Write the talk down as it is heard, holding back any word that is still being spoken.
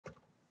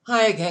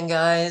Hi again,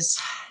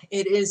 guys.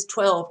 It is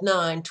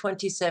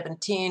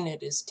 12/9/2017.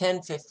 It is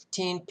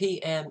 10:15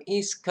 p.m.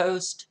 East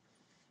Coast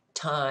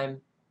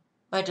time.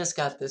 I just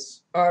got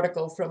this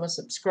article from a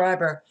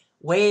subscriber.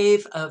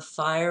 Wave of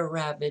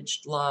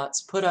fire-ravaged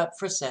lots put up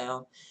for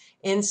sale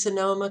in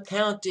Sonoma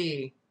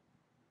County.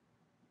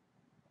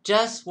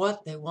 Just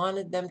what they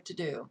wanted them to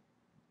do.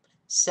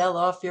 Sell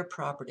off your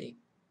property.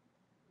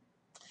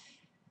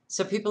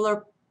 So people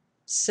are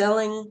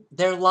selling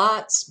their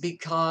lots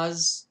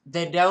because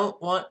they don't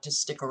want to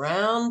stick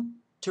around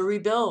to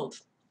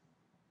rebuild.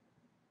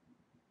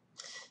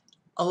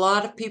 A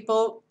lot of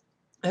people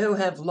who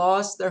have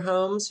lost their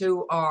homes,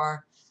 who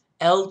are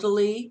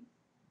elderly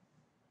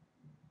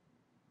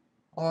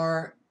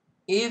or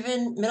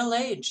even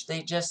middle-aged,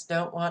 they just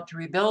don't want to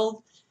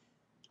rebuild.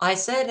 I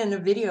said in a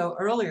video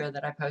earlier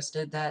that I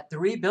posted that the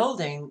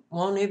rebuilding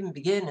won't even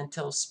begin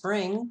until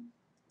spring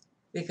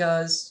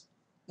because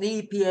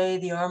the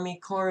EPA, the Army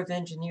Corps of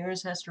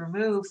Engineers, has to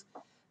remove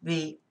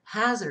the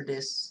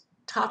hazardous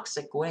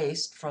toxic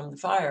waste from the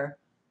fire.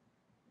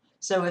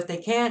 So if they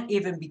can't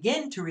even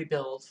begin to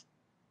rebuild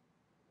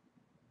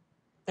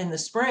in the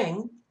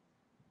spring,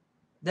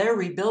 they're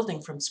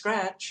rebuilding from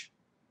scratch.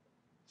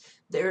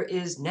 There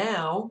is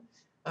now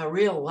a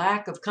real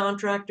lack of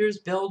contractors,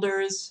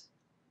 builders,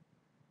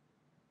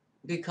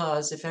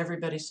 because if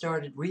everybody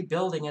started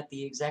rebuilding at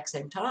the exact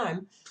same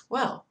time,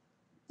 well,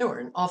 there were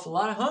an awful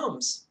lot of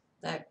homes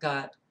that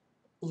got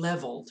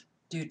leveled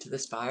due to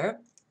this fire.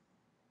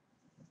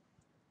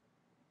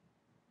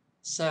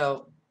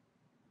 So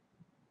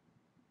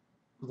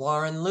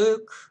Warren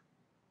Luke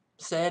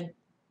said,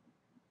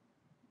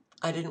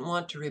 I didn't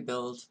want to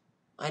rebuild.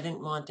 I didn't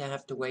want to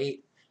have to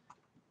wait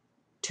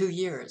 2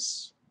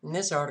 years. In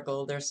this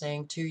article, they're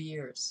saying 2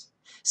 years.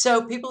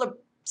 So people are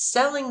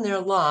selling their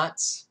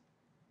lots.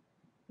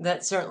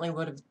 That certainly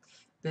would have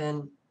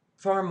been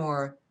far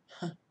more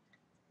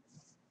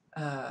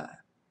uh,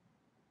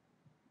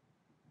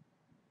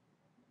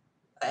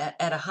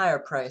 at a higher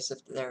price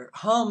if their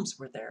homes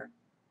were there.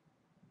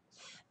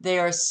 They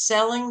are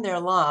selling their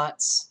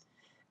lots,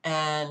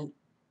 and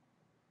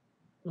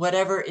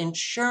whatever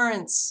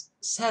insurance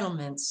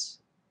settlements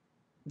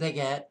they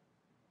get,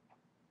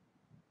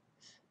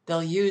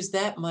 they'll use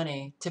that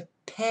money to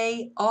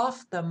pay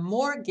off the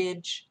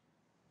mortgage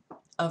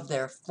of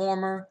their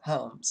former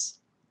homes.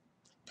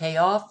 Pay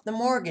off the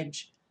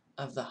mortgage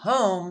of the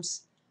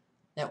homes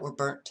that were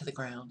burnt to the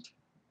ground.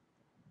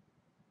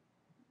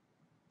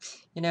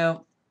 You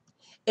know,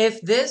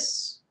 if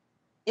this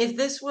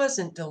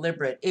wasn't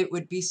deliberate, it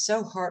would be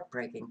so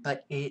heartbreaking,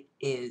 but it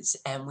is,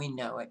 and we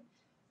know it.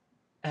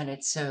 And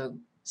it's so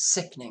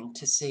sickening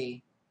to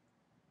see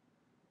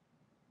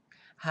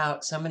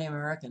how so many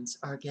Americans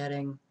are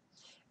getting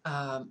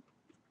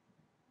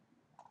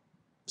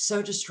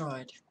so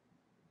destroyed,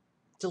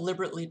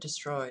 deliberately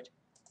destroyed.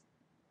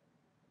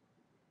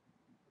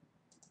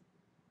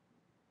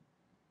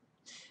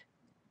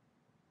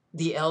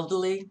 The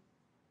elderly,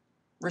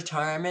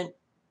 retirement,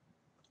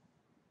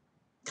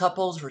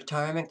 couples,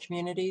 retirement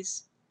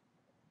communities,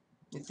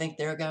 you think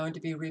they're going to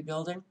be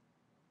rebuilding?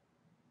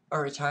 A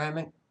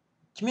retirement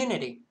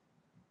community.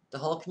 The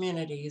whole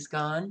community is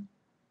gone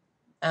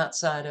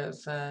outside of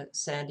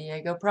San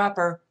Diego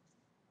proper.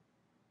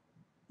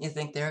 You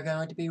think they're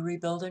going to be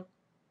rebuilding?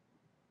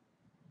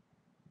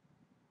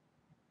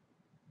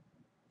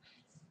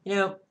 You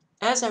know,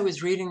 as I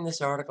was reading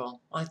this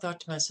article, I thought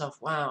to myself,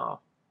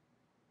 wow.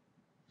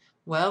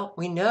 Well,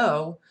 we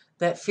know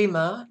that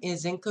FEMA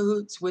is in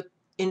cahoots with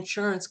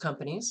insurance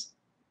companies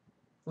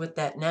with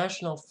that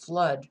National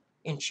Flood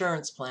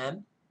Insurance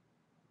Plan,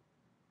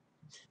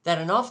 that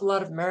an awful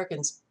lot of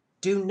Americans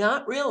do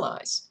not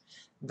realize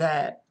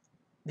that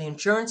the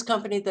insurance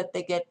company that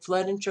they get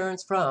flood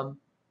insurance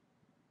from,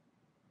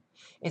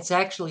 it's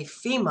actually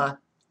FEMA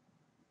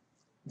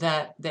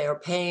that they are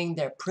paying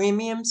their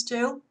premiums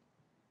to.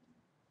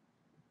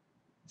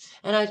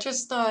 And I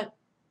just thought,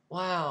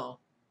 wow,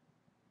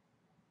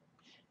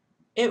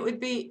 it would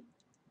be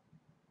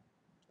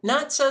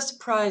not so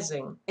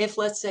surprising if,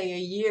 let's say, a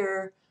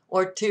year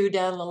or two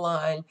down the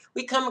line,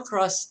 we come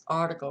across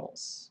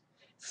articles.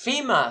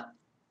 FEMA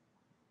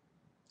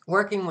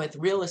working with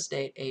real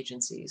estate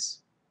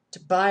agencies to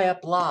buy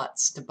up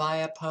lots, to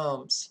buy up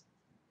homes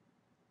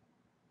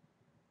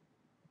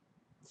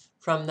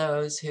from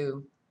those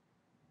who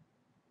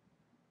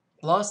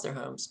lost their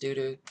homes due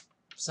to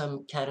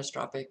some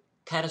catastrophic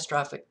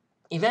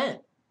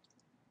event.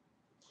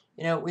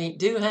 You know, we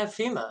do have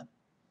FEMA.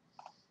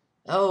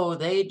 Oh,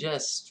 they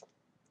just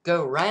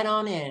go right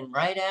on in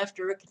right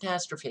after a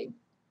catastrophe.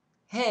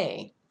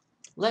 Hey,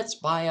 let's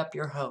buy up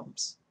your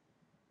homes.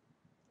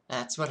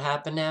 That's what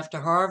happened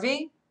after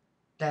Harvey.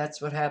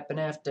 That's what happened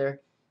after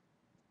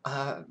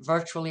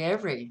virtually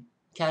every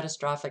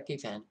catastrophic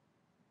event.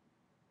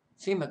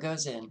 FEMA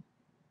goes in,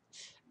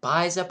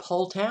 buys up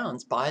whole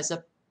towns, buys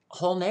up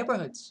whole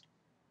neighborhoods.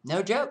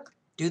 No joke.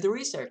 Do the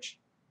research.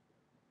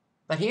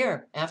 But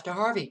here, after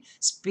Harvey,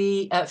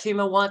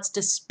 FEMA wants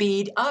to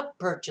speed up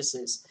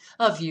purchases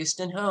of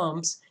Houston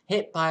homes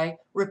hit by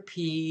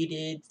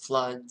repeated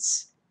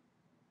floods.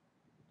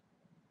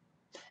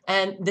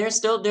 And they're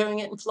still doing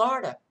it in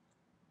Florida.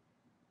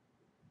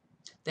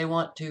 They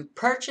want to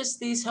purchase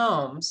these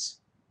homes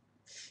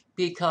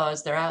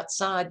because they're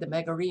outside the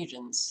mega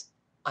regions.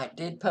 I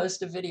did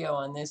post a video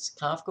on this,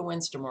 Kafka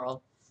Winston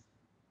World,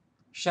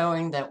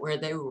 showing that where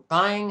they were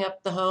buying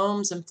up the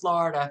homes in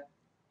Florida,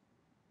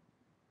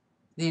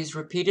 these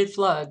repeated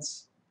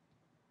floods,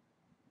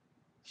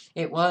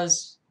 it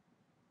was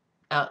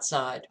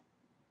outside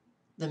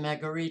the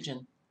mega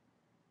region.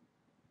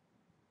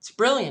 It's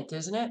brilliant,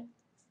 isn't it?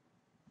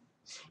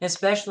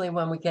 Especially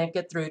when we can't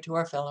get through to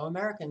our fellow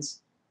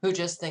Americans who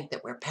just think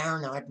that we're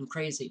paranoid and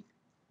crazy.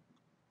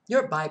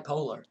 You're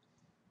bipolar.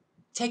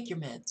 Take your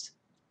meds.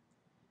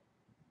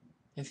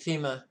 And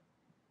FEMA,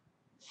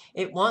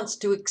 it wants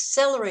to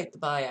accelerate the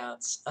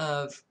buyouts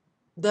of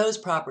those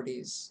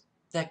properties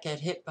that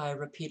get hit by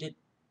repeated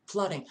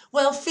flooding.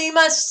 Well,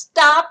 FEMA,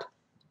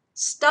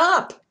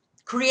 stop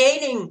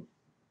creating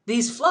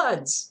these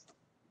floods.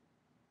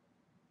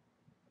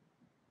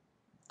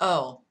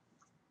 Oh,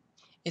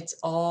 it's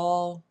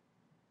all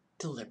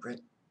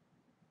deliberate.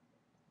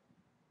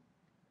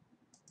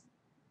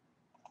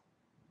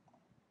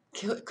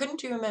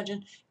 Couldn't you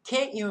imagine?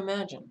 Can't you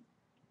imagine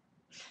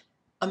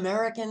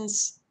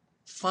Americans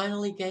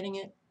finally getting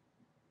it?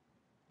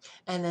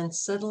 And then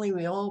suddenly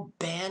we all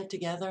band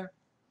together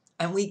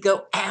and we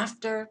go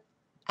after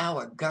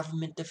our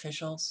government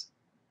officials?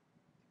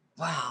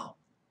 Wow.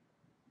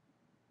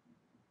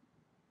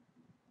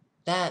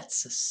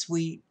 That's a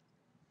sweet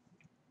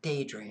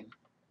daydream.